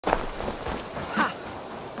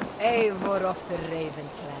Eivor of the Raven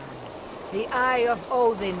Clan. The Eye of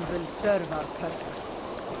Odin will serve our purpose.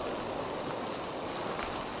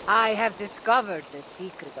 I have discovered the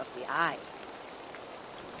secret of the Eye.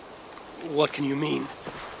 What can you mean?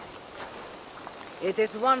 It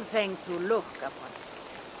is one thing to look upon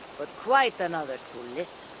it, but quite another to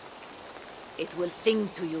listen. It will sing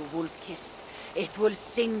to you, Wolf-Kissed. It will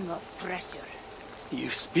sing of treasure.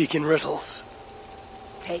 You speak in riddles.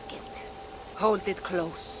 Take it. Hold it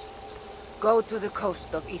close. Go to the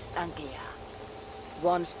coast of East Anglia.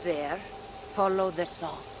 Once there, follow the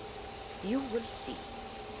song. You will see.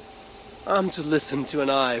 I'm to listen to an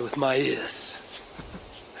eye with my ears.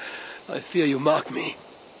 I fear you mock me.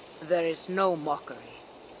 There is no mockery.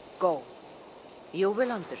 Go. You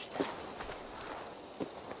will understand.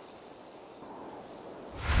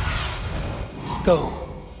 Go,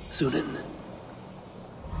 Sunan.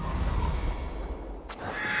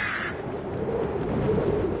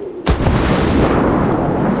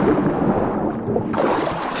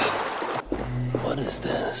 What is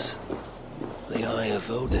this? The Eye of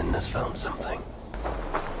Odin has found something.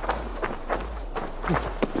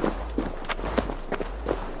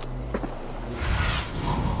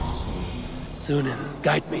 Sunan,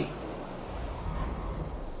 guide me.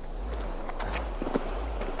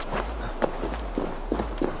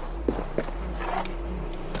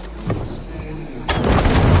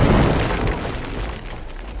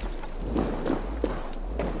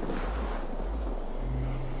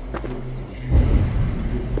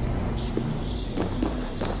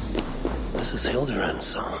 This is Hildiran's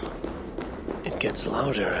song. It gets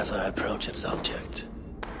louder as I approach its object.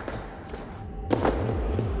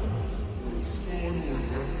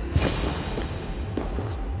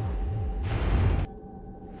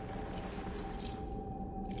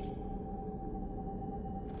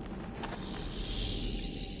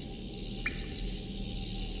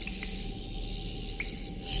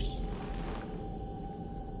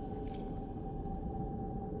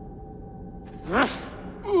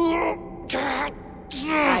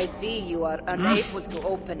 I see you are unable to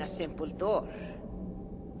open a simple door.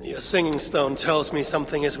 Your singing stone tells me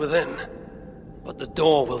something is within, but the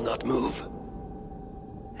door will not move.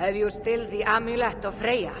 Have you still the amulet of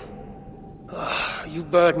Freya? You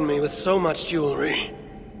burden me with so much jewelry.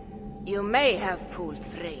 You may have fooled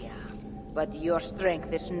Freya, but your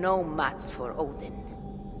strength is no match for Odin.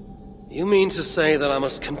 You mean to say that I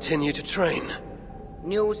must continue to train?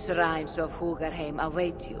 New shrines of Hugarheim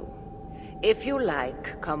await you. If you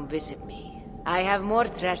like, come visit me. I have more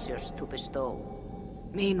treasures to bestow.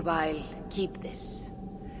 Meanwhile, keep this.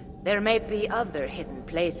 There may be other hidden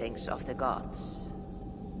playthings of the gods.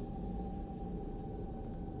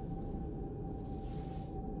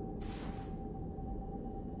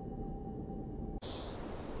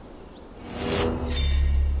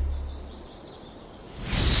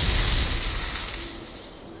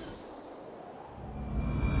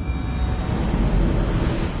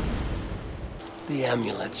 The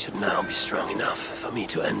amulet should now be strong enough for me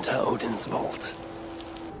to enter Odin's vault.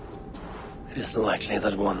 It is likely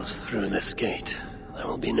that once through this gate, there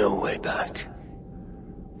will be no way back.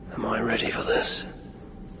 Am I ready for this?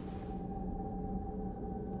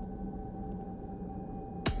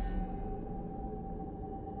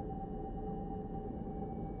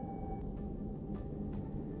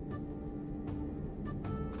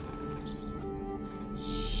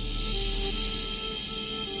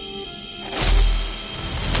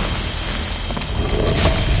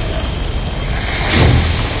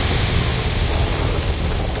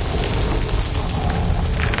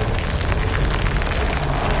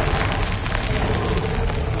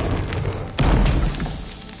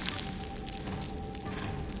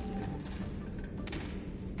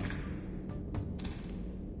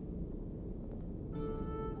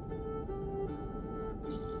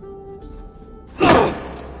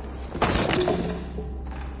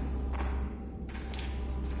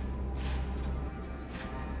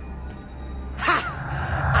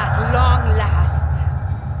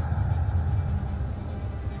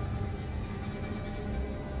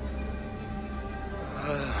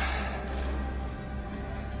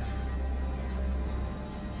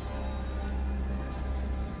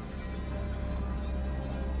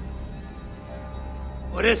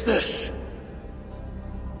 What is this?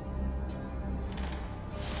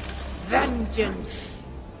 Vengeance!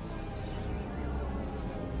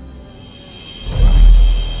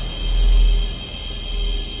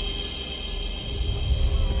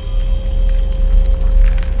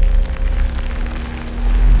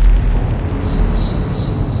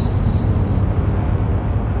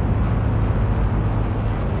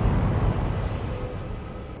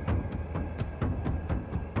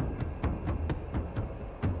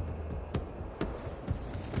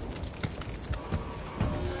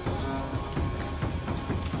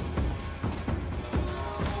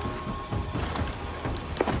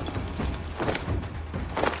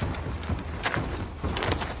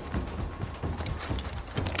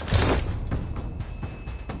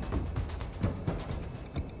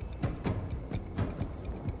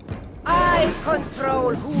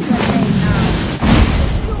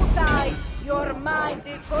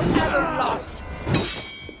 fight is forever lost.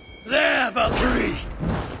 There, Valkyrie!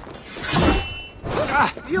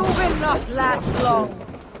 You will not last long.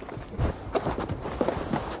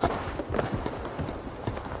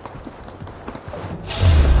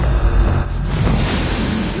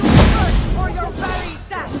 You search for your very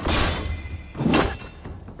death!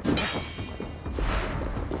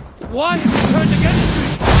 Why have you turned against me?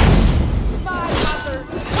 My mother,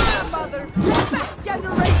 your mother, back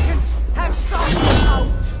generations have sought you out!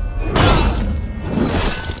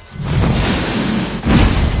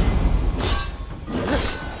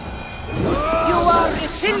 You are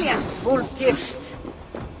resilient, Wolf-Kissed.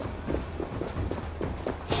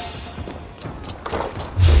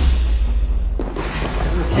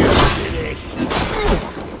 You're finished.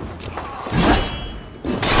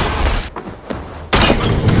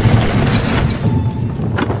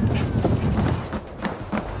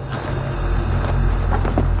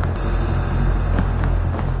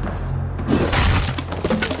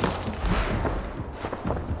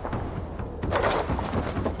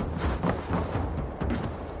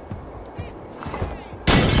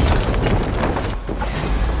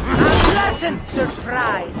 Pleasant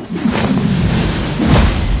surprise.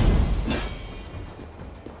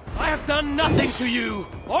 I have done nothing to you,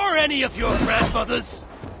 or any of your grandmothers.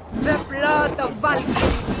 The blood of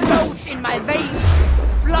Valkyries flows in my veins.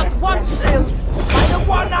 Blood once spilled by the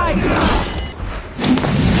One-Eyed.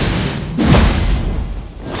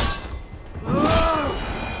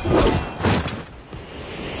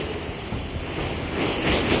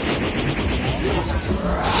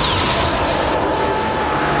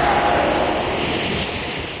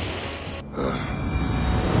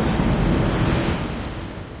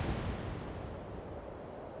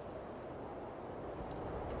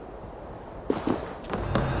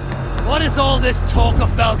 What is all this talk of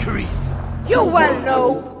Valkyries? You well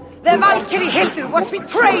know. The Valkyrie Hildiran was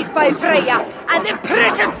betrayed by Freya and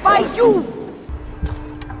imprisoned by you!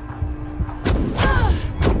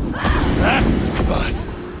 That's the spot.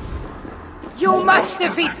 You must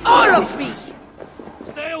defeat all of me!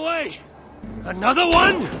 Stay away! Another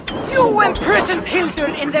one? You imprisoned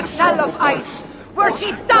Hildiran in the cell of ice, where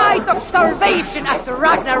she died of starvation after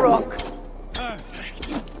Ragnarok!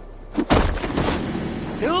 Perfect.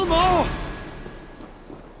 Still more?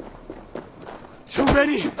 Too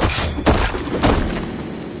many?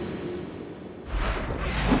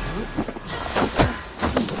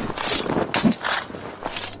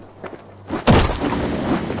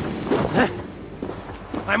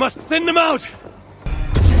 I must thin them out!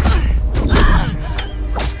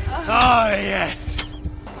 Ah, yes!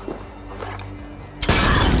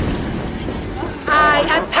 I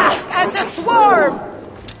attack as a swarm!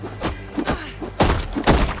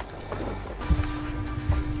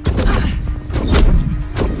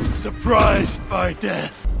 Surprised by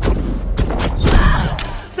death.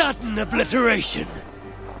 Sudden obliteration.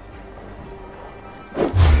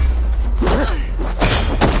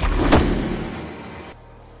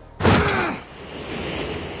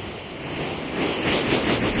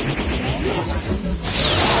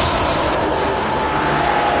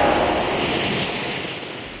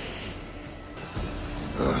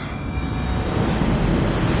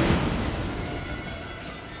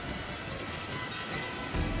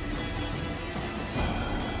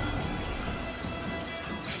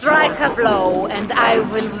 Strike a blow, and I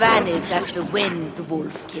will vanish as the wind,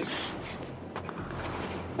 Wolf-Kissed.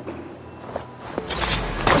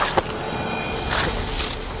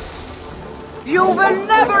 You will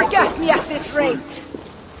never get me at this rate!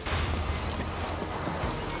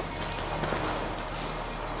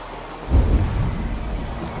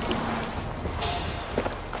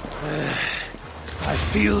 I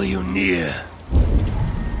feel you near.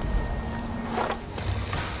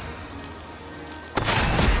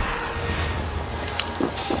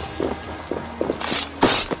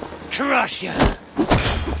 Crush ya!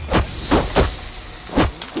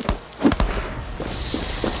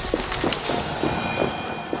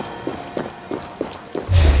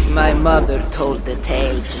 My mother told the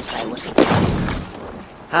tale since I was a child.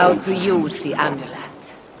 How to use the amulet.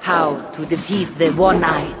 How to defeat the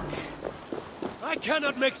One-Eyed. I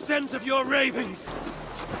cannot make sense of your ravings.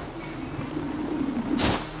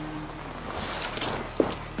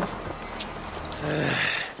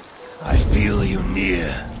 I feel you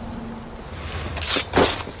near.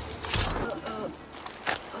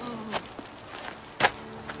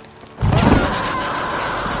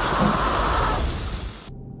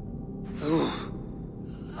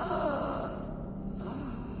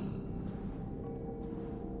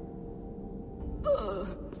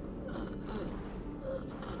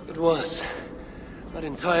 It was not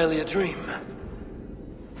entirely a dream.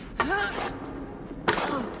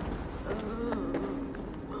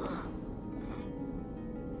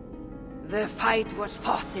 The fight was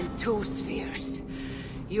fought in two spheres.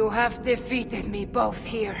 You have defeated me both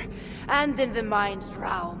here and in the mind's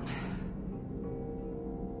realm.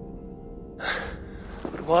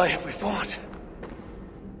 But why have we fought?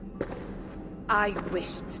 I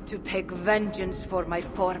wished to take vengeance for my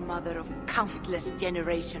foremother of countless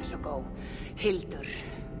generations ago, Hildur.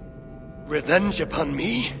 Revenge upon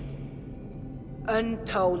me?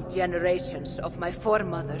 Untold generations of my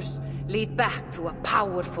foremothers lead back to a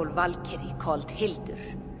powerful Valkyrie called Hildur.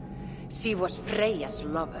 She was Freyja's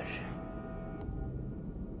lover.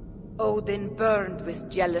 Odin burned with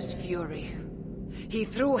jealous fury. He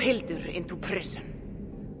threw Hildur into prison,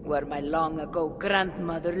 where my long-ago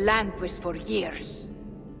grandmother languished for years.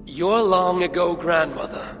 Your long-ago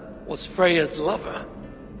grandmother was Freya's lover?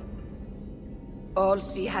 All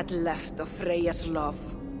she had left of Freyja's love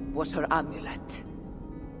was her amulet.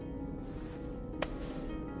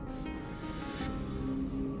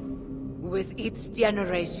 With each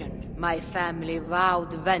generation, my family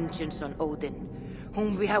vowed vengeance on Odin,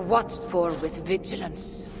 whom we have watched for with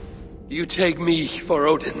vigilance. You take me for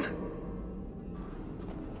Odin?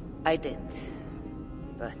 I did.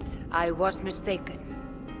 But I was mistaken.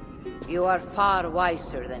 You are far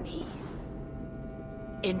wiser than he.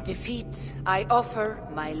 In defeat, I offer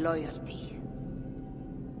my loyalty.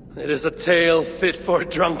 It is a tale fit for a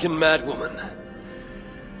drunken madwoman.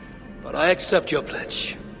 But I accept your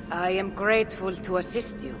pledge. I am grateful to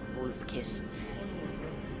assist you, Wolf-Kissed.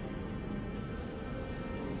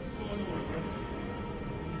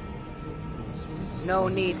 No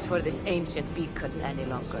need for this ancient beacon any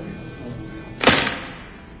longer.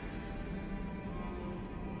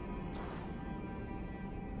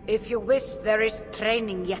 If you wish, there is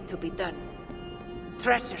training yet to be done.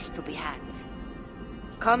 Treasures to be had.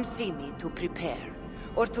 Come see me to prepare,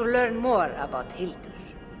 or to learn more about Hildur.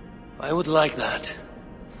 I would like that.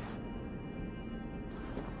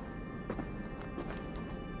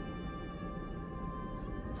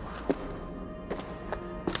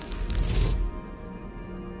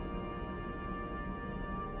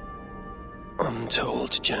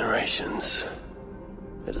 Untold generations.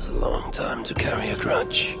 It is a long time to carry a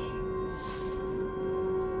grudge.